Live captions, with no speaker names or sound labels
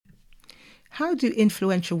How do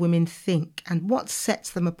influential women think, and what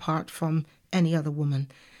sets them apart from any other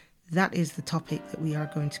woman? That is the topic that we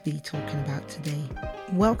are going to be talking about today.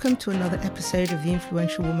 Welcome to another episode of the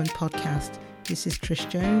Influential Woman podcast. This is Trish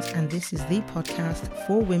Jones, and this is the podcast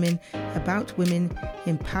for women, about women,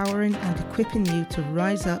 empowering and equipping you to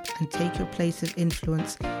rise up and take your place of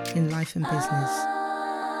influence in life and business.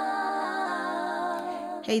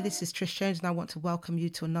 Hey, this is Trish Jones, and I want to welcome you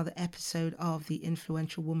to another episode of the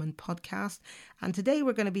Influential Woman podcast. And today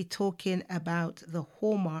we're going to be talking about the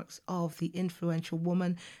hallmarks of the influential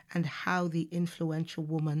woman and how the influential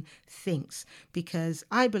woman thinks, because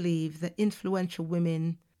I believe that influential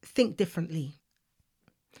women think differently.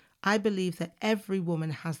 I believe that every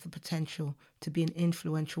woman has the potential to be an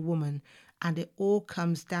influential woman, and it all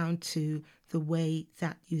comes down to the way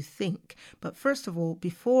that you think. But first of all,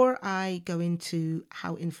 before I go into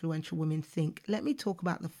how influential women think, let me talk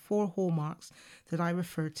about the 4 hallmarks that I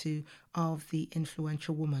refer to of the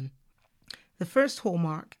influential woman. The first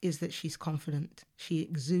hallmark is that she's confident. She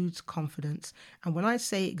exudes confidence. And when I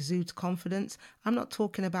say exudes confidence, I'm not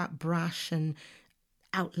talking about brash and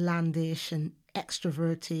outlandish and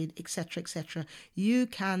extroverted, etc., etc. You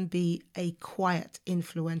can be a quiet,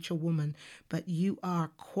 influential woman, but you are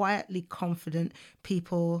quietly confident.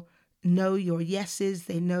 People know your yeses,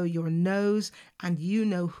 they know your nos, and you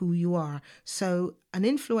know who you are. So an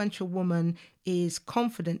influential woman is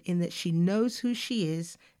confident in that she knows who she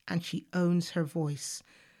is and she owns her voice.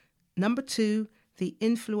 Number 2, the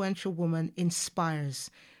influential woman inspires.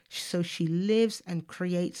 So she lives and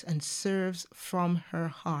creates and serves from her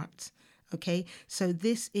heart. Okay, so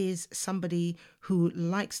this is somebody who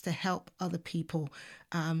likes to help other people.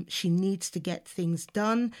 She needs to get things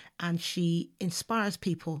done, and she inspires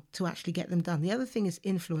people to actually get them done. The other thing is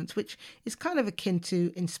influence, which is kind of akin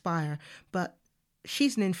to inspire, but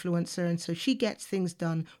she's an influencer, and so she gets things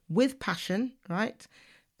done with passion, right?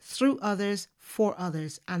 Through others, for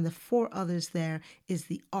others, and the for others there is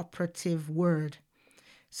the operative word.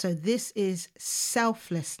 So this is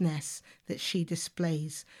selflessness that she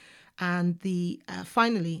displays. And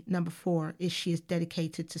finally, number 4 is she is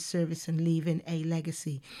dedicated to service and leaving a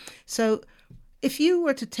legacy. So if you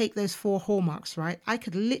were to take those 4 hallmarks, right, I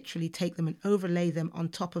could literally take them and overlay them on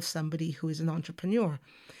top of somebody who is an entrepreneur.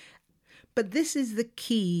 But this is the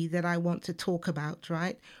key that I want to talk about,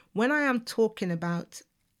 right? When I am talking about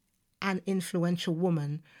an influential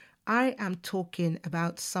woman, I am talking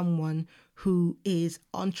about someone who is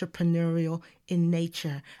entrepreneurial in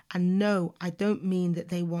nature. And no, I don't mean that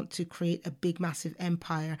they want to create a big, massive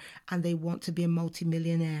empire and they want to be a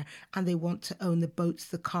multimillionaire and they want to own the boats,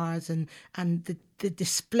 the cars, and the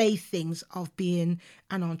display things of being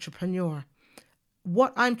an entrepreneur.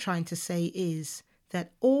 What I'm trying to say is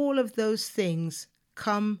that all of those things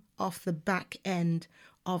come off the back end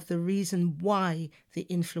of the reason why the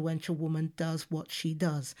influential woman does what she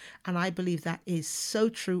does. And I believe that is so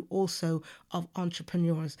true also of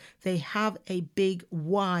entrepreneurs. They have a big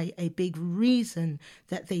why, a big reason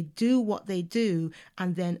that they do what they do,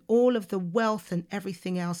 and then all of the wealth and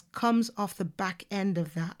everything else comes off the back end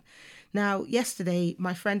of that. Now, yesterday,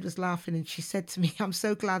 my friend was laughing and she said to me, I'm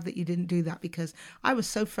so glad that you didn't do that, because I was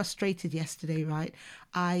so frustrated yesterday, right?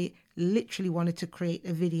 I literally wanted to create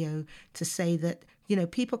a video to say that, you know,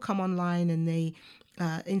 people come online and they,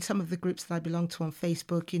 in some of the groups that I belong to on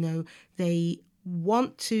Facebook, you know, they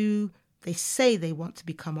say they want to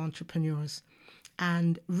become entrepreneurs.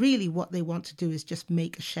 And really what they want to do is just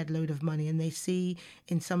make a shed load of money. And they see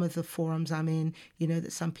in some of the forums I'm in, you know,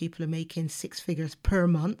 that some people are making 6 figures per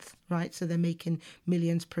month, right? So they're making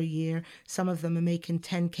millions per year. Some of them are making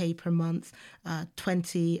 10K per month,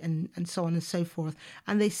 20 and so on and so forth.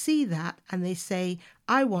 And they see that and they say,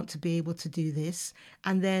 I want to be able to do this.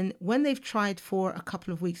 And then when they've tried for a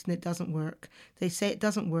couple of weeks and it doesn't work, they say it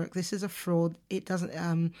doesn't work. This is a fraud. It doesn't,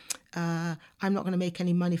 I'm not going to make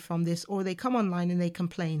any money from this. Or they come online and they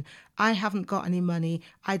complain. I haven't got any money.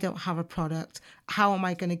 I don't have a product. How am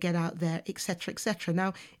I going to get out there, etc., etc.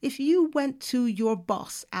 Now, if you went to your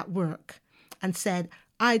boss at work and said,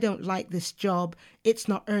 I don't like this job, it's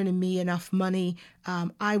not earning me enough money,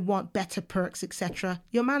 I want better perks, etc.,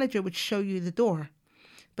 your manager would show you the door.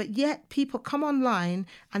 But yet people come online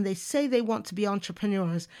and they say they want to be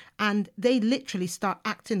entrepreneurs and they literally start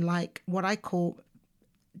acting like what I call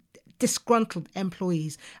disgruntled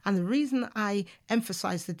employees. And the reason I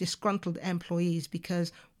emphasize the disgruntled employees,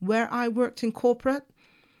 because where I worked in corporate,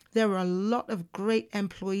 there were a lot of great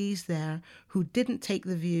employees there who didn't take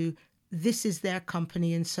the view, this is their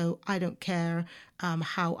company and so I don't care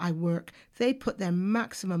how I work. They put their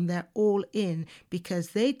maximum, their all in, because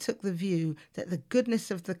they took the view that the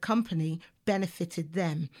goodness of the company benefited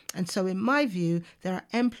them. And so in my view, there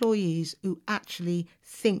are employees who actually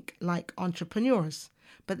think like entrepreneurs.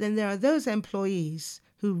 But then there are those employees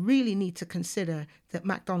who really need to consider that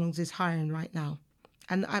McDonald's is hiring right now.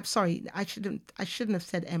 And I'm sorry, I shouldn't have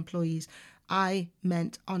said employees. I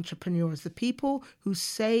meant entrepreneurs, the people who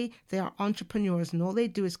say they are entrepreneurs and all they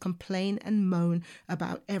do is complain and moan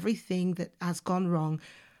about everything that has gone wrong.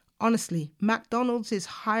 Honestly, McDonald's is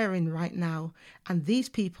hiring right now, and these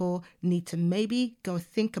people need to maybe go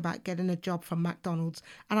think about getting a job from McDonald's.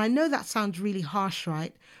 And I know that sounds really harsh,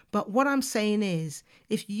 right? But what I'm saying is,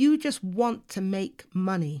 if you just want to make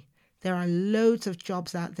money, there are loads of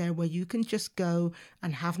jobs out there where you can just go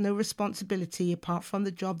and have no responsibility apart from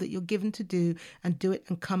the job that you're given to do and do it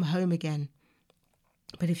and come home again.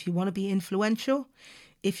 But if you want to be influential,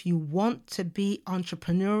 if you want to be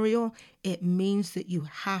entrepreneurial, it means that you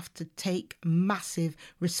have to take massive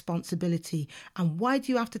responsibility. And why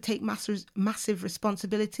do you have to take massive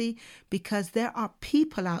responsibility? Because there are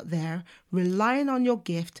people out there relying on your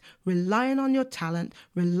gift, relying on your talent,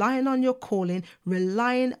 relying on your calling,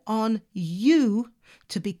 relying on you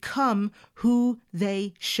to become who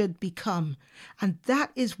they should become. And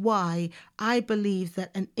that is why I believe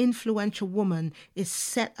that an influential woman is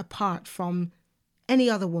set apart from any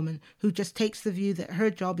other woman who just takes the view that her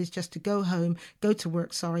job is just to go to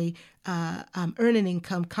work, earn an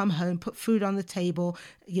income, come home, put food on the table,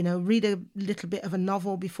 read a little bit of a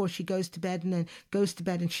novel before she goes to bed, and then goes to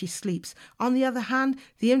bed and she sleeps. On the other hand,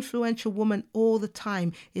 the influential woman all the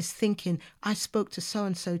time is thinking, I spoke to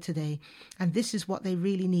so-and-so today, and this is what they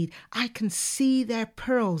really need. I can see their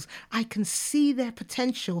pearls. I can see their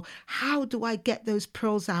potential. How do I get those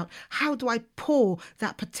pearls out? How do I pull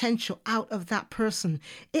that potential out of that person?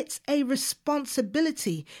 It's a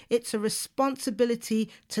responsibility. It's a responsibility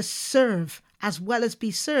to serve as well as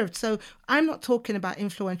be served. So I'm not talking about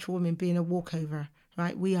influential women being a walkover,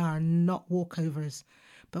 right? We are not walkovers.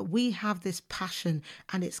 But we have this passion,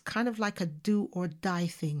 and it's kind of like a do or die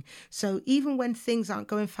thing. So even when things aren't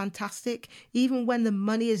going fantastic, even when the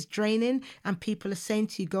money is draining and people are saying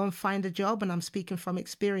to you, go and find a job, and I'm speaking from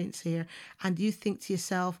experience here, and you think to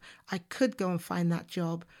yourself, I could go and find that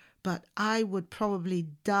job, but I would probably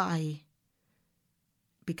die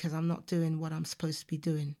because I'm not doing what I'm supposed to be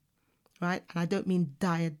doing, right? And I don't mean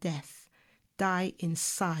die a death, die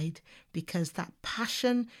inside, because that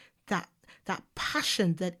passion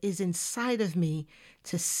that is inside of me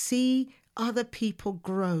to see other people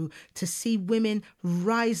grow, to see women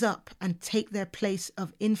rise up and take their place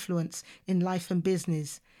of influence in life and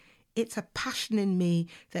business. It's a passion in me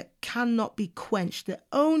that cannot be quenched. The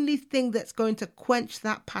only thing that's going to quench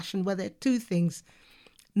that passion, well, there are two things.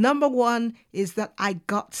 Number one is that I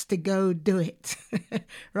got to go do it,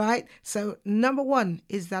 right? So number one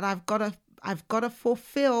is that I've got to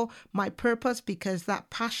fulfill my purpose, because that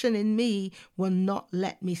passion in me will not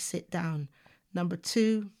let me sit down. Number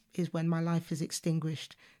two is when my life is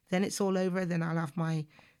extinguished. Then it's all over. Then I'll have my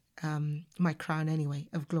crown anyway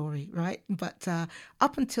of glory, right? But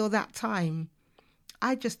up until that time,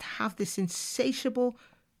 I just have this insatiable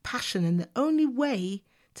passion, and the only way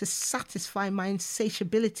to satisfy my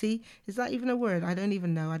insatiability, is that even a word? I don't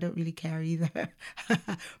even know. I don't really care either.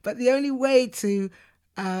 But the only way to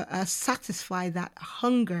satisfy that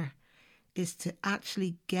hunger is to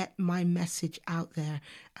actually get my message out there.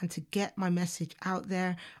 And to get my message out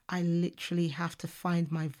there, I literally have to find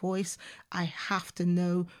my voice. I have to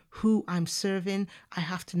know who I'm serving. I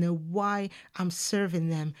have to know why I'm serving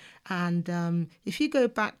them. And if you go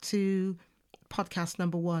back to podcast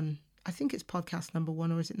number 1, I think it's podcast number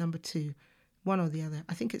 1, or is it number 2? One or the other.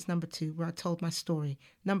 I think it's number 2, where I told my story.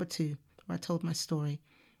 Number 2, where I told my story.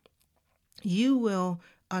 You will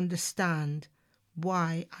understand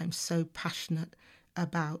why I'm so passionate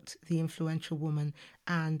about the influential woman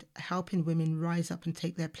and helping women rise up and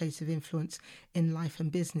take their place of influence in life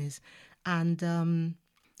and business. And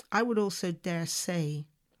I would also dare say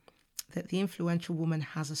that the influential woman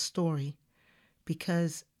has a story,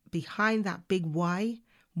 because behind that big why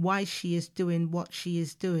she is doing what she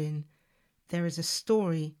is doing, there is a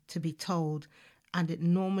story to be told. And it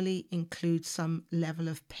normally includes some level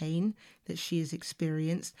of pain that she has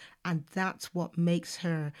experienced. And that's what makes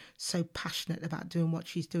her so passionate about doing what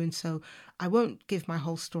she's doing. So I won't give my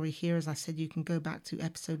whole story here. As I said, you can go back to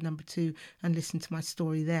episode number 2 and listen to my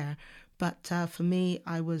story there. But for me,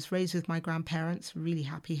 I was raised with my grandparents, really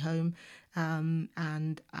happy home.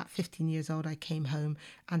 And at 15 years old, I came home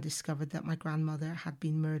and discovered that my grandmother had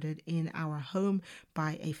been murdered in our home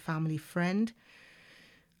by a family friend.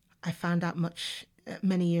 I found out much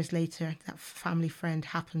many years later, that family friend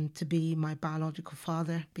happened to be my biological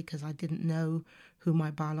father, because I didn't know who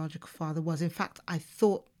my biological father was. In fact, I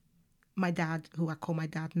thought my dad, who I call my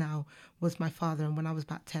dad now, was my father. And when I was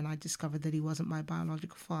about 10, I discovered that he wasn't my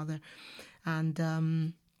biological father. And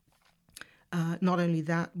not only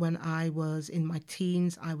that, when I was in my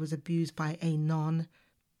teens, I was abused by a non-family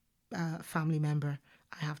member.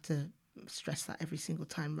 I have to stress that every single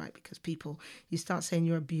time, right? Because you start saying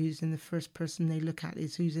you're abused, and the first person they look at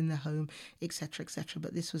is who's in the home, etc., etc.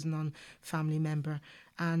 But this was non-family member.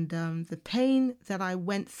 And the pain that I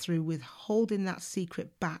went through with holding that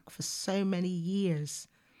secret back for so many years,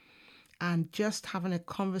 and just having a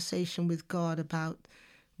conversation with God about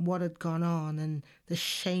what had gone on and the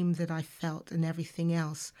shame that I felt and everything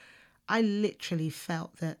else, I literally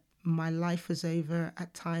felt that my life was over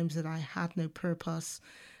at times, that I had no purpose.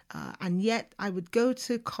 And yet I would go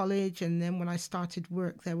to college, and then when I started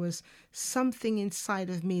work, there was something inside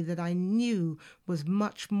of me that I knew was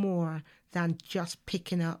much more than just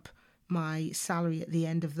picking up my salary at the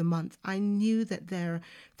end of the month. I knew that there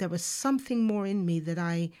was something more in me that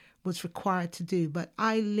I was required to do, but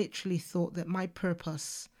I literally thought that my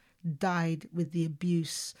purpose died with the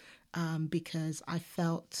abuse, because I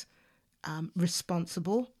felt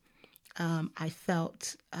responsible. I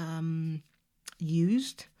felt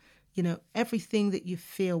used. You know, everything that you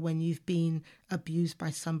feel when you've been abused by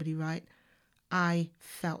somebody, right? I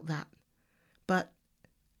felt that. But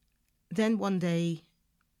then one day,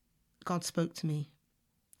 God spoke to me.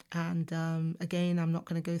 And again, I'm not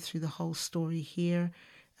going to go through the whole story here,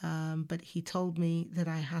 but he told me that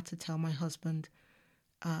I had to tell my husband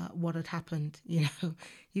what had happened. You know,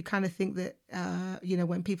 you kind of think that,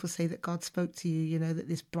 when people say that God spoke to you, that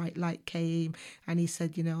this bright light came and he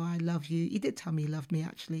said, I love you. He did tell me he loved me,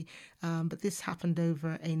 actually. But this happened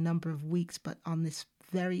over a number of weeks. But on this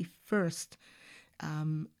very first,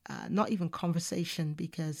 not even conversation,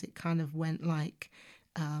 because it kind of went like,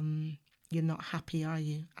 you're not happy, are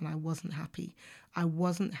you? And I wasn't happy. I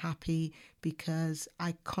wasn't happy because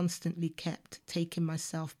I constantly kept taking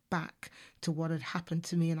myself back to what had happened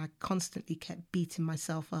to me, and I constantly kept beating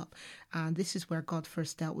myself up. And this is where God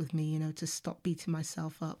first dealt with me, to stop beating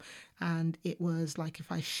myself up. And it was like,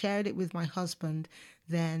 if I shared it with my husband,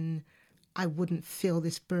 then I wouldn't feel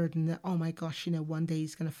this burden that, oh my gosh, one day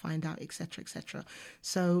he's going to find out, etc., etc.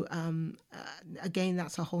 So again,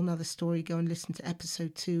 that's a whole nother story. Go and listen to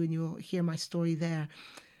episode 2 and you'll hear my story there.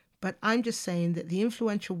 But I'm just saying that the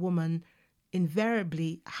influential woman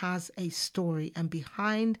invariably has a story, and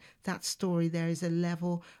behind that story there is a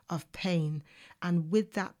level of pain, and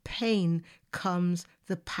with that pain comes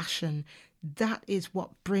the passion. That is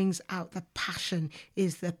what brings out the passion,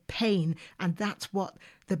 is the pain. And that's what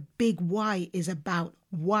the big why is about,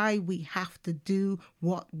 why we have to do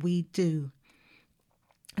what we do.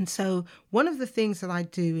 And so one of the things that I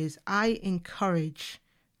do is I encourage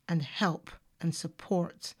and help and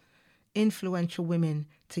support influential women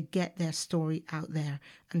to get their story out there.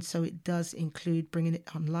 And so it does include bringing it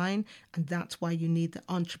online. And that's why you need the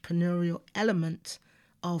entrepreneurial element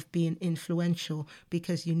of being influential,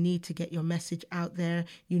 because you need to get your message out there.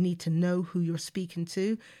 You need to know who you're speaking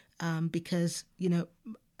to, because,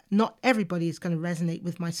 not everybody is going to resonate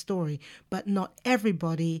with my story, but not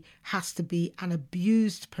everybody has to be an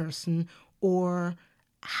abused person or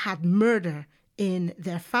had murder in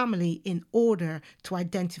their family in order to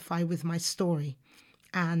identify with my story.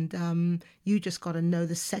 And you just got to know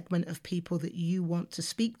the segment of people that you want to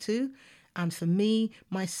speak to. And for me,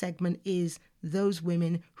 my segment is those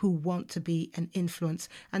women who want to be an influence.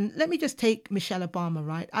 And let me just take Michelle Obama,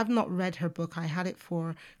 right? I've not read her book. I had it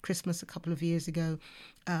for Christmas a couple of years ago,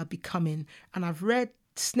 Becoming. And I've read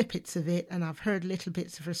snippets of it and I've heard little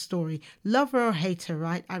bits of her story. Love her or hate her,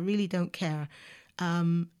 right? I really don't care.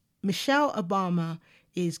 Michelle Obama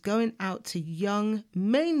is going out to young,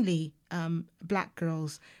 mainly black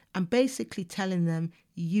girls, and basically telling them,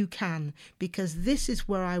 you can, because this is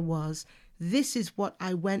where I was. This is what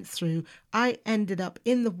I went through. I ended up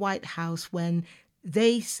in the White House when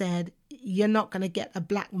they said, you're not going to get a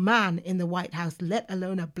black man in the White House, let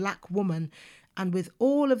alone a black woman. And with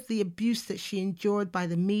all of the abuse that she endured by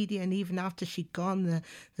the media, and even after she'd gone,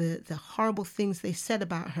 the horrible things they said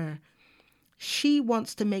about her, she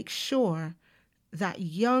wants to make sure that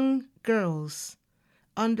young girls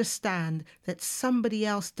understand that somebody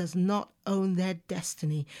else does not own their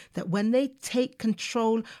destiny, that when they take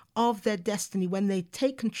control of their destiny, when they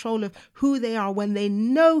take control of who they are, when they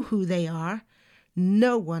know who they are,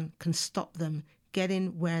 no one can stop them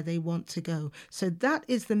getting where they want to go. So that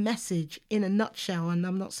is the message in a nutshell. And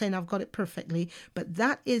I'm not saying I've got it perfectly, but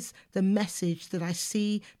that is the message that I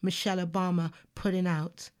see Michelle Obama putting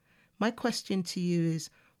out. My question to you is,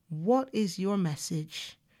 what is your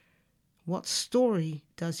message? What story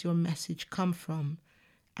does your message come from?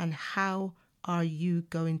 And how are you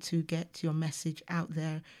going to get your message out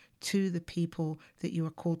there to the people that you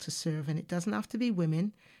are called to serve? And it doesn't have to be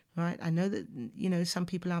women, right? I know that, some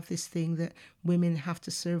people have this thing that women have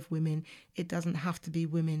to serve women. It doesn't have to be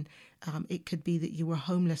women. It could be that you were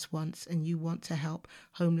homeless once and you want to help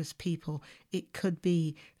homeless people. It could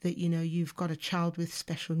be that, you've got a child with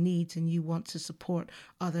special needs and you want to support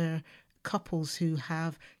other couples who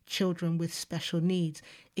have children with special needs.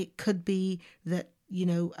 It could be that,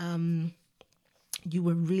 you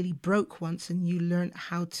were really broke once and you learned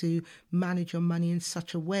how to manage your money in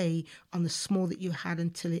such a way on the small that you had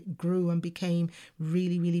until it grew and became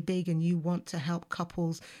really, really big, and you want to help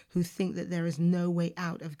couples who think that there is no way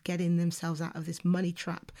out of getting themselves out of this money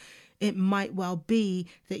trap. It might well be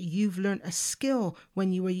that you've learned a skill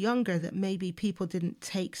when you were younger that maybe people didn't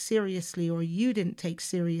take seriously, or you didn't take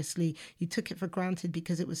seriously. You took it for granted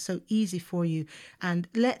because it was so easy for you. And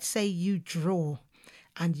let's say you draw.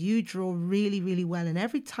 And you draw really, really well. And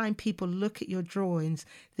every time people look at your drawings,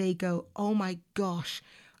 they go, oh my gosh,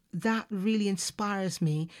 that really inspires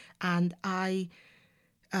me. And I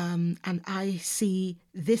see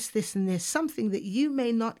this, and this, something that you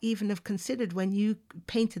may not even have considered when you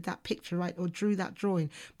painted that picture, right, or drew that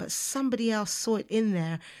drawing, but somebody else saw it in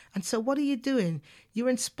there. And so what are you doing? You're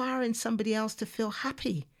inspiring somebody else to feel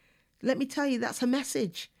happy. Let me tell you, that's a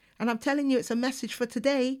message. And I'm telling you, it's a message for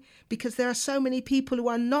today, because there are so many people who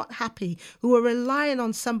are not happy, who are relying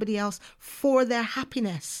on somebody else for their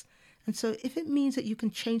happiness. And so if it means that you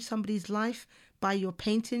can change somebody's life by your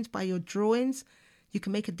paintings, by your drawings, you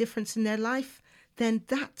can make a difference in their life, then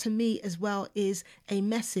that to me as well is a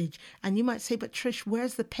message. And you might say, but Trish,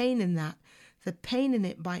 where's the pain in that? The pain in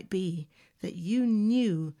it might be that you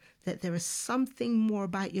knew that there is something more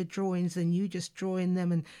about your drawings than you just drawing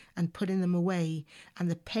them and putting them away. And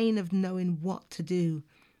the pain of knowing what to do,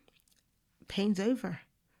 pain's over.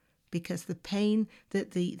 Because the pain,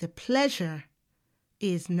 that the pleasure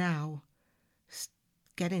is now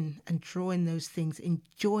getting and drawing those things,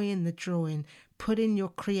 enjoying the drawing, putting your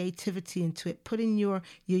creativity into it, putting your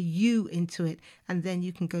you into it, and then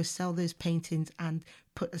you can go sell those paintings and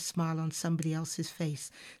put a smile on somebody else's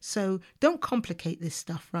face. So don't complicate this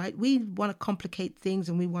stuff, right? We want to complicate things,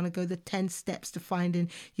 and we want to go the 10 steps to finding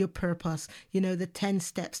your purpose, the 10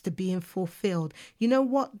 steps to being fulfilled. You know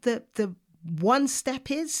what the one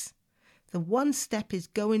step is? The one step is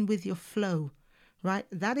going with your flow, right?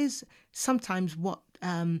 That is sometimes what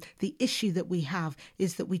the issue that we have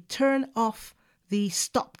is, that we turn off the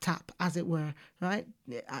stop tap, as it were, right?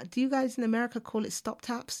 Do you guys in America call it stop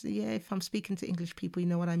taps? Yeah, if I'm speaking to English people, you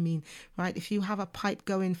know what I mean, right? If you have a pipe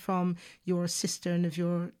going from your cistern of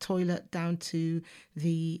your toilet down to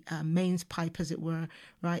the mains pipe, as it were,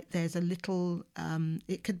 right? There's a little,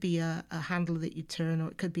 it could be a handle that you turn, or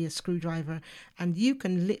it could be a screwdriver, and you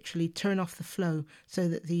can literally turn off the flow so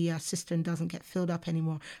that the cistern doesn't get filled up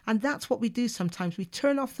anymore. And that's what we do sometimes. We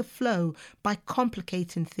turn off the flow by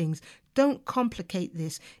complicating things. Don't complicate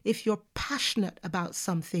this. If you're passionate about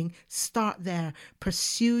something, start there.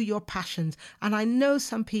 Pursue your passions. And I know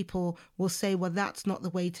some people will say, well, that's not the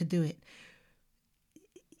way to do it.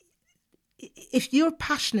 If you're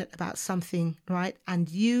passionate about something, right, and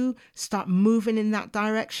you start moving in that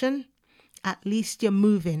direction, at least you're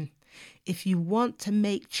moving. If you want to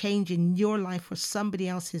make change in your life or somebody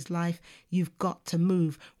else's life, you've got to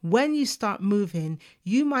move. When you start moving,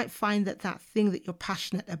 you might find that thing that you're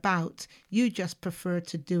passionate about, you just prefer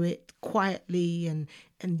to do it quietly, and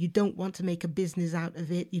you don't want to make a business out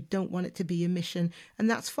of it. You don't want it to be a mission, and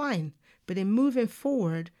that's fine. But in moving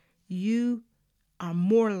forward, you are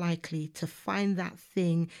more likely to find that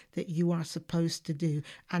thing that you are supposed to do,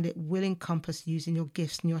 and it will encompass using your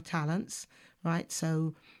gifts and your talents, right?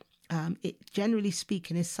 So it, generally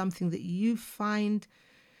speaking, is something that you find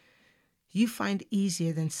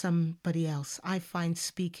easier than somebody else. I find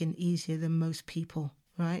speaking easier than most people,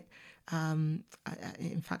 right? In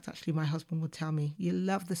fact, actually, my husband will tell me, you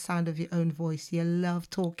love the sound of your own voice. You love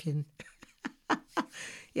talking.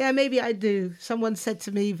 Yeah, maybe I do. Someone said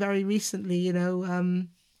to me very recently,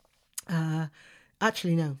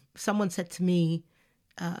 actually, no, someone said to me,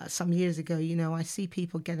 some years ago, I see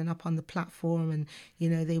people getting up on the platform and,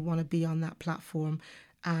 they want to be on that platform.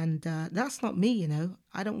 And that's not me,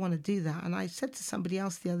 I don't want to do that. And I said to somebody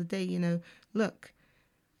else the other day, look,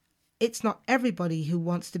 it's not everybody who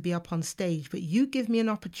wants to be up on stage, but you give me an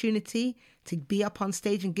opportunity to be up on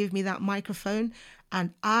stage and give me that microphone,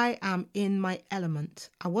 and I am in my element.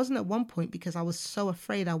 I wasn't at one point because I was so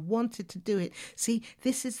afraid. I wanted to do it. See,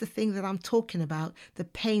 this is the thing that I'm talking about, the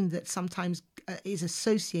pain that sometimes is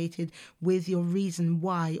associated with your reason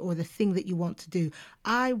why, or the thing that you want to do.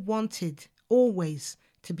 I wanted always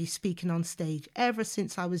to be speaking on stage ever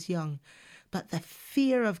since I was young. But the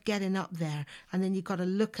fear of getting up there, and then you've got to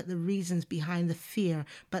look at the reasons behind the fear.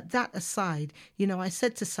 But that aside, I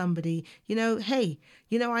said to somebody, hey,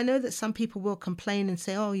 I know that some people will complain and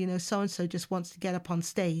say, oh, so-and-so just wants to get up on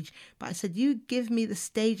stage. But I said, you give me the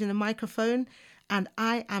stage and the microphone and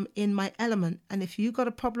I am in my element. And if you got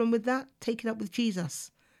a problem with that, take it up with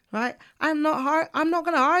Jesus. Right? I'm not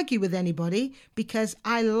going to argue with anybody, because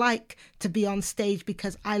I like to be on stage,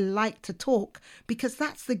 because I like to talk, because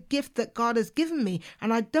that's the gift that God has given me.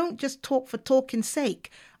 And I don't just talk for talking's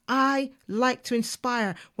sake. I like to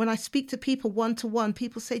inspire. When I speak to people one-to-one,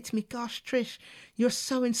 people say to me, gosh, Trish, you're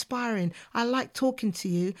so inspiring. I like talking to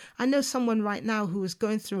you. I know someone right now who is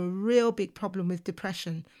going through a real big problem with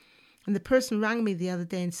depression. And the person rang me the other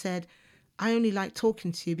day and said, I only like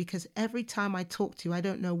talking to you because every time I talk to you, I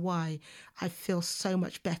don't know why, I feel so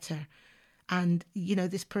much better. And,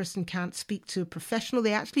 this person can't speak to a professional.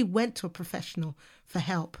 They actually went to a professional for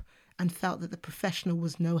help and felt that the professional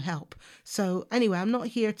was no help. So anyway, I'm not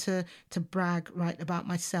here to brag about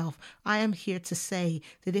myself. I am here to say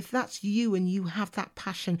that if that's you and you have that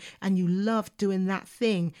passion and you love doing that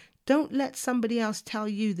thing, don't let somebody else tell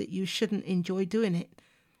you that you shouldn't enjoy doing it.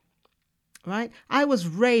 Right? I was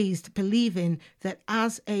raised believing that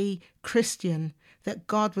as a Christian, that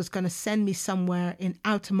God was going to send me somewhere in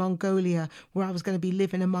outer Mongolia where I was going to be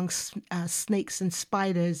living amongst snakes and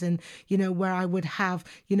spiders, and, where I would have,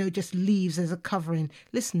 just leaves as a covering.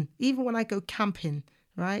 Listen, even when I go camping,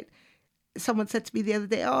 right? Someone said to me the other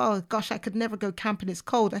day, oh, gosh, I could never go camping. It's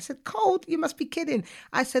cold. I said, cold? You must be kidding.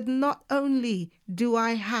 I said, not only do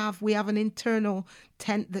we have an internal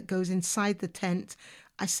tent that goes inside the tent.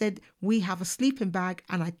 I said, we have a sleeping bag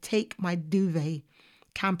and I take my duvet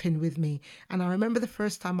camping with me. And I remember the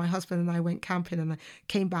first time my husband and I went camping, and I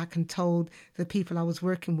came back and told the people I was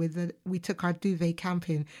working with that we took our duvet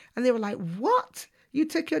camping. And they were like, what? You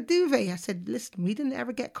took your duvet? I said, listen, we didn't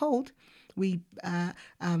ever get cold. We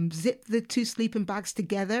zipped the two sleeping bags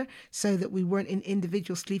together so that we weren't in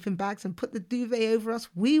individual sleeping bags, and put the duvet over us.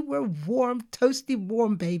 We were warm, toasty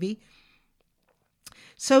warm, baby.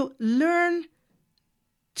 So learn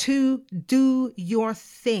to do your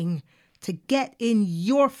thing, to get in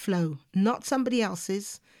your flow, not somebody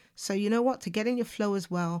else's. So you know what? To get in your flow as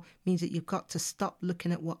well means that you've got to stop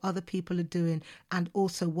looking at what other people are doing and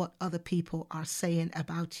also what other people are saying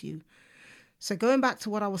about you. So going back to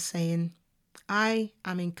what I was saying, I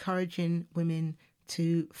am encouraging women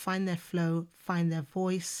to find their flow, find their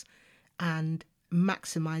voice, and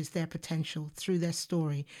maximize their potential through their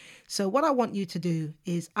story. So what I want you to do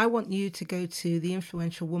is I want you to go to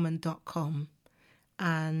theinfluentialwoman.com,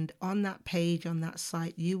 and on that page, on that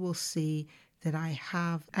site, you will see that I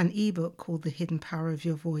have an ebook called The Hidden Power of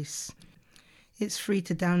Your Voice. It's free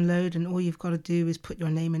to download, and all you've got to do is put your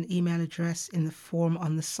name and email address in the form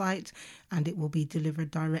on the site, and it will be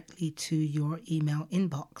delivered directly to your email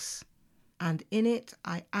inbox. And in it,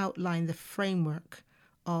 I outline the framework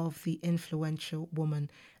of the influential woman.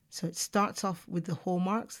 So it starts off with the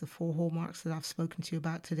hallmarks, the 4 hallmarks that I've spoken to you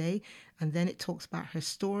about today, and then it talks about her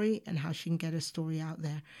story and how she can get her story out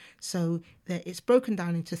there. So it's broken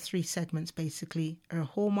down into 3 segments, basically: her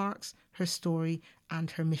hallmarks, her story,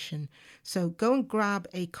 and her mission. So go and grab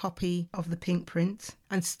a copy of the pink print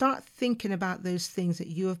and start thinking about those things that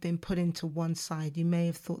you have been put into one side. You may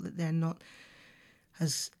have thought that they're not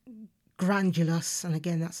as grandiose, and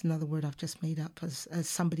again, that's another word I've just made up, as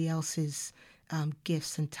somebody else's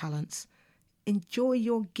gifts and talents. Enjoy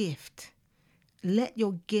your gift. Let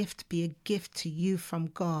your gift be a gift to you from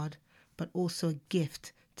God, but also a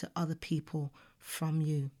gift to other people from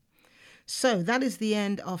you. So that is the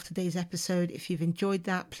end of today's episode. If you've enjoyed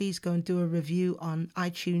that, please go and do a review on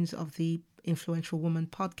iTunes of the Influential Woman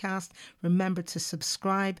podcast. Remember to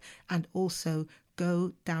subscribe, and also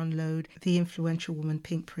go download the Influential Woman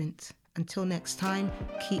pink print. Until next time,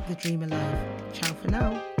 keep the dream alive. Ciao for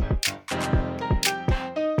now.